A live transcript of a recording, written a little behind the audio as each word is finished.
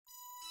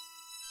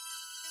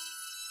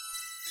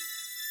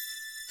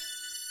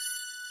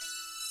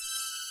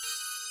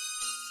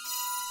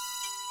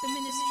The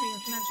Ministry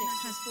of Magic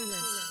has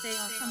fallen. They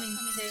are coming,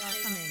 they are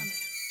coming.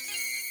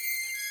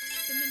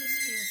 The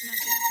Ministry of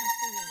Magic has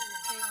fallen.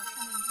 They are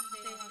coming,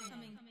 they are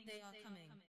coming, they are coming.